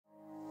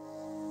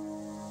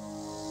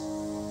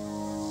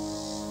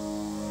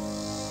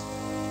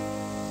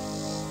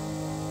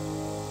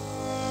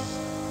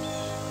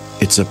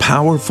It's a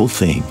powerful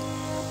thing,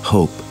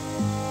 hope.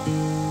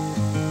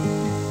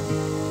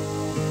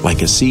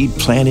 Like a seed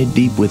planted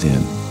deep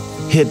within,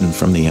 hidden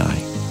from the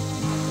eye.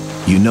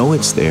 You know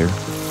it's there,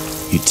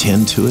 you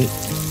tend to it,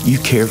 you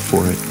care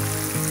for it,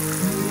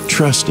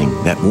 trusting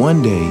that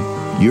one day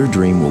your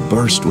dream will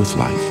burst with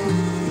life.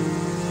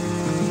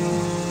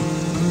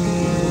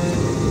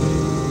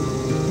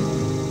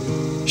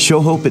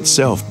 Show Hope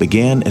itself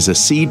began as a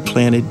seed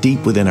planted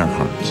deep within our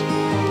hearts,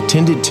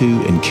 tended to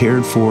and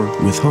cared for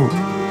with hope.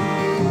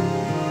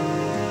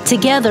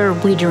 Together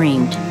we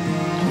dreamed,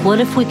 what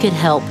if we could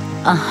help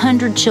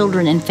 100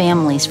 children and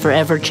families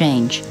forever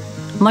change,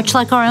 much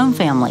like our own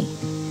family,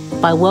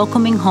 by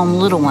welcoming home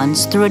little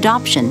ones through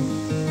adoption?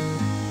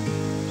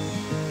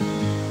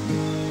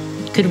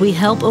 Could we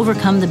help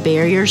overcome the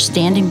barriers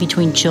standing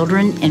between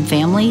children and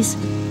families?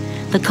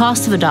 The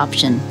cost of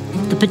adoption,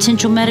 the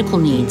potential medical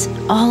needs,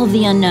 all of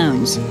the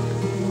unknowns.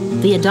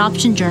 The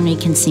adoption journey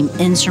can seem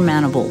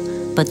insurmountable,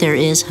 but there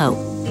is hope.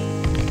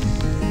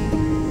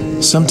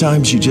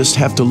 Sometimes you just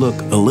have to look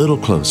a little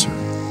closer.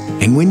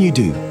 And when you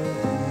do,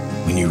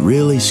 when you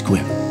really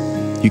squint,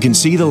 you can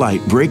see the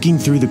light breaking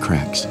through the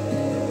cracks.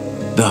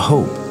 The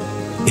hope,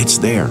 it's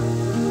there.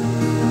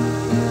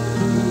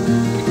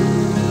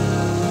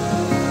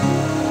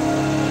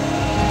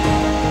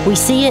 We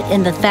see it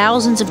in the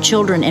thousands of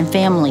children and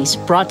families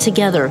brought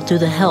together through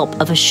the help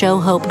of a Show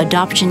Hope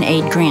Adoption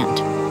Aid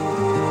grant.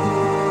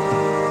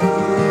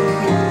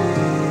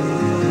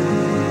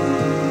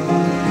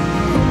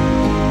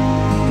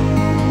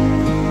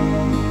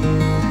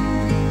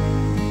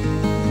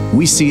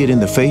 We see it in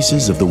the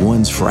faces of the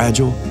ones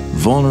fragile,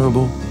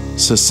 vulnerable,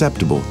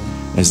 susceptible,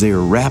 as they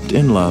are wrapped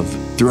in love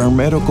through our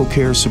medical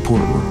care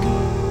support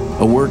work,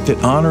 a work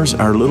that honors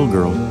our little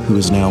girl who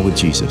is now with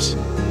Jesus.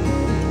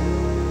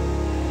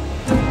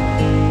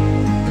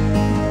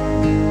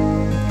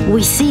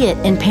 We see it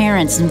in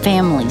parents and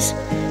families,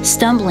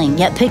 stumbling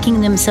yet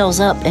picking themselves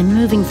up and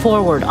moving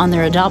forward on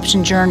their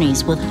adoption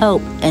journeys with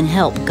hope and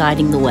help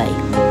guiding the way.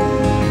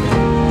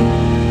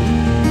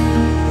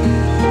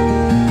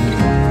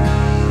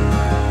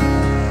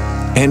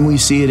 And we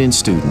see it in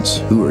students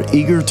who are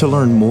eager to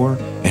learn more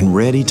and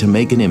ready to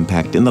make an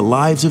impact in the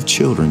lives of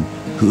children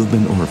who have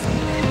been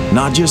orphaned,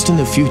 not just in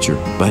the future,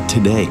 but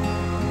today.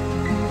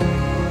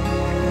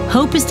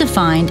 Hope is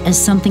defined as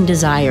something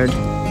desired,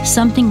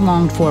 something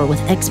longed for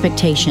with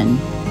expectation.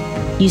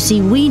 You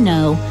see, we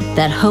know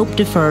that hope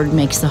deferred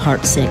makes the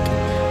heart sick,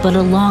 but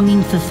a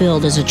longing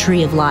fulfilled is a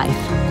tree of life.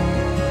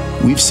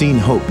 We've seen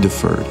hope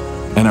deferred,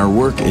 and our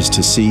work is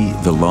to see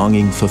the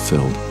longing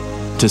fulfilled,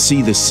 to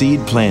see the seed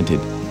planted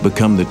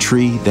become the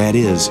tree that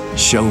is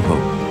Show Hope.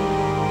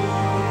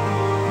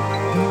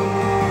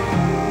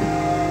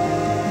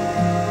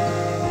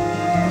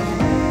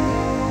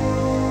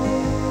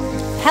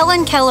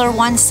 Helen Keller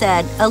once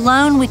said,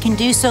 "Alone we can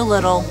do so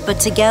little, but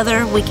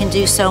together we can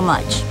do so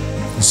much."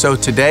 So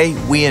today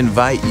we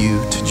invite you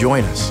to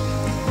join us.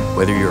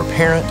 Whether you're a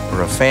parent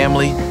or a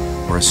family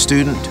or a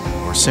student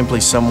or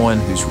simply someone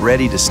who's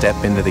ready to step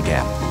into the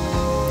gap.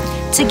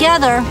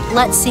 Together,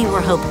 let's see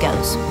where hope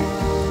goes.